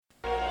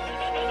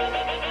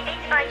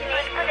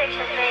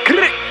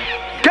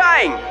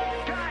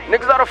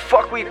Niggas how the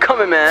fuck we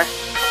coming, man?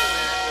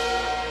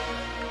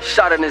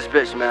 Shot in this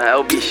bitch, man.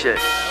 LB shit.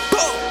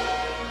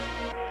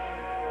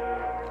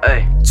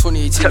 Hey,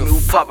 2018, tell me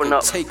who popping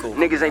up.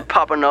 Niggas ain't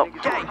popping up.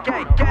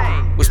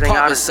 What's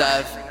poppin',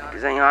 Savv?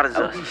 Niggas ain't hot as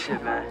us.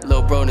 Shit, man.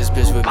 Lil' bro in this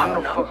bitch with me.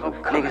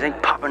 Niggas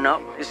ain't popping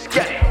up. It's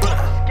gay.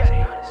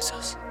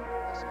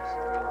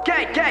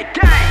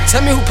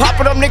 Tell me who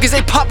poppin' up, niggas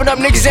ain't poppin' up,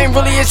 niggas ain't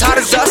really as hot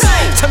as us.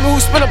 Tell me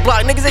who spin a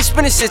block, niggas ain't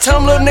spinning shit. Tell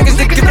them little niggas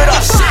to give it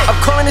up. I'm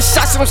calling the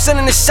shots and I'm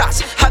sending the shots.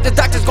 Half the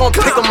doctors gon'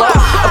 pick them up.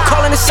 I'm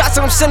calling the shots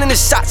and I'm sending the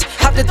shots.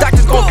 Half the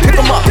doctors gon' pick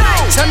them up.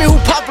 Tell me who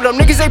poppin' up,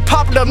 niggas ain't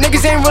poppin' up,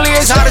 niggas ain't really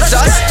as hot as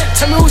us.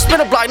 Tell me who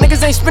spin a block,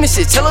 niggas ain't spinning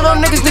shit. Tell them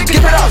niggas to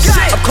give it up.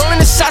 I'm calling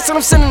the shots and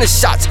I'm sending the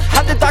shots.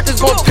 Half the doctors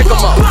gon' pick them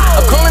up.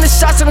 I'm calling the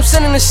shots and I'm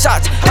sending the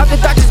shots. Half the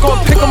doctors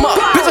gon' pick them up.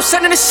 Bitch, I'm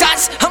sending the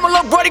shots. I'm a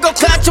little brody, go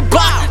clout your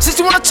block. Since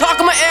you wanna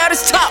talk, I'ma air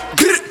this top.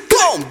 Get it,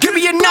 boom, give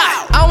me a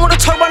knot. I don't wanna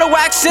talk about no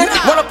accent.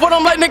 Run up on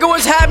them like nigga,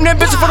 what's happening?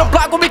 Bitches for the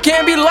block, what we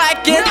can't be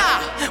lacking.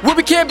 What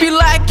we can't be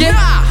lacking.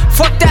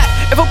 Fuck that.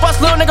 If a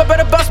bust little nigga,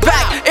 better bust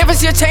back. If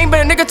it's your chain,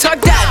 better nigga tuck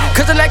that.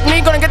 Cause they like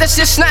me, gonna get that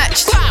shit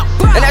snatched.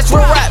 And that's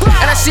real rap.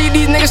 And I see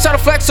these niggas try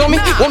to flex on me.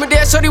 Want me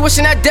dead, so they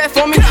wishing that death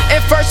on me.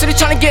 At first, so they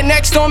tryna get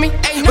next on me.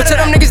 But tell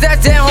them niggas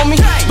that's dead, homie.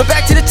 But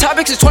back to the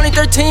topic, since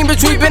 2013,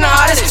 bitch, we been the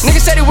hottest.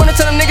 Niggas said they wanna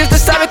tell them niggas to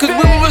stop it. Cause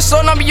we moving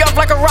slow, now be off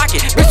like a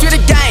rocket. Bitch, we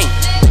the gang.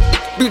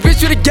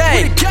 Bitch, you the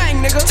gang.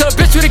 Tell a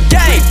bitch you the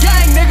gang.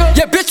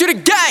 Yeah, bitch, you the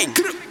gang.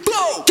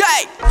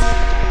 Gang.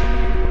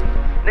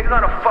 Niggas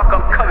how the fuck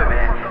I'm coming,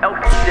 man.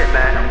 LB shit,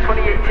 man.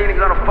 2018,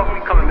 niggas how the fuck we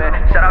coming, man.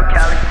 Shout out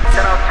Cali,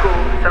 shout out Tool,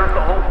 shout out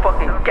the whole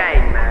fucking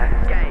gang, man.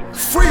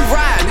 Free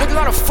ride, niggas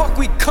how the fuck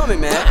we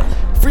coming, man.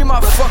 Free my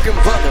fucking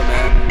brother,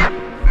 man.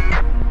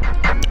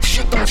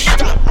 Shit don't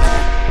stop,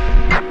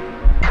 man.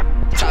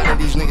 Tired of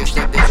these niggas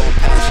think they gon'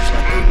 pass us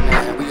like they,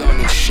 man. We on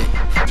this shit.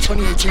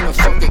 2018 a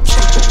fucking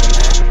takeover,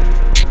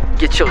 man.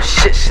 Get your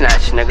shit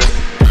snatched, nigga.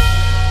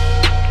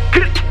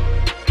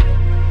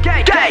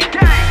 Gang.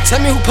 Tell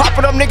me who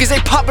poppin' up, niggas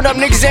ain't poppin' up,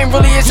 niggas ain't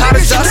really as hot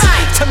as us.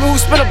 Tell me who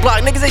spin a block,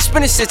 niggas ain't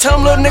spinning shit. Tell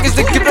them little niggas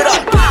to give it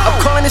up. I'm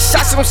calling the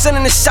shots and I'm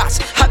sending the shots.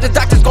 Half the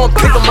doctors gon'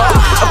 pick them up.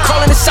 I'm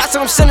calling the shots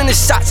and I'm sending the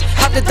shots.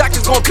 Half the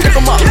doctors gon' pick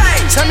them up.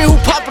 Tell me who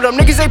poppin' up,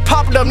 niggas ain't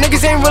poppin' up,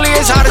 niggas ain't really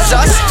as hot as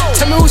us.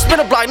 Tell me who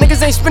spin a block,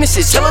 niggas ain't spinning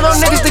shit. Tell them little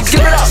niggas to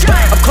give it up.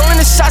 I'm calling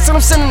the shots and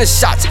I'm sending the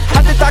shots.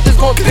 Half the doctors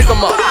gon' pick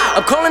them up.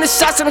 I'm calling the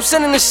shots and I'm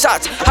sending the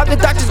shots. Half the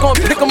doctors gon'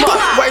 pick them up.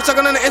 Why you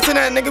talking on the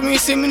internet, nigga? When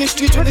you see me in the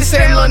streets, what they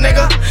saying, little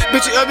nigga?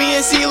 Bitch, you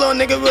LBNC, little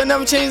nigga. We'll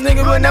never change,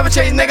 nigga. We'll never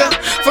change, nigga.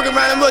 Fucking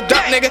around and we'll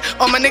dump, nigga.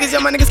 All my niggas, yeah,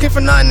 my niggas came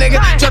for none, nigga.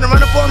 Tryna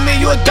run up on me,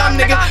 you a dumb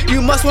nigga.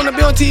 You must wanna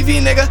be on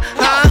TV, nigga.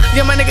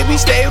 Yeah, my nigga be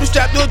stable,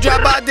 strapped to a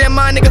drop out there,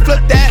 my nigga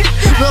flip that.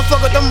 We don't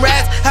fuck with them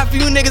rats. Half of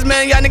you niggas,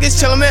 man, y'all niggas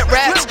chillin' at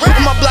raps.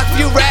 On my block, for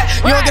you rat,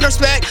 you don't get no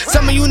respect.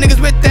 Some of you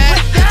niggas with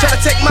that. Try to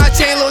take my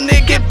chain, little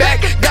nigga, get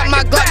back. Got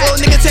my Glock, little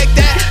nigga, take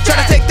that. Try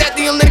to take that,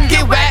 then you little nigga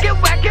get whacked.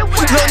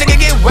 Little nigga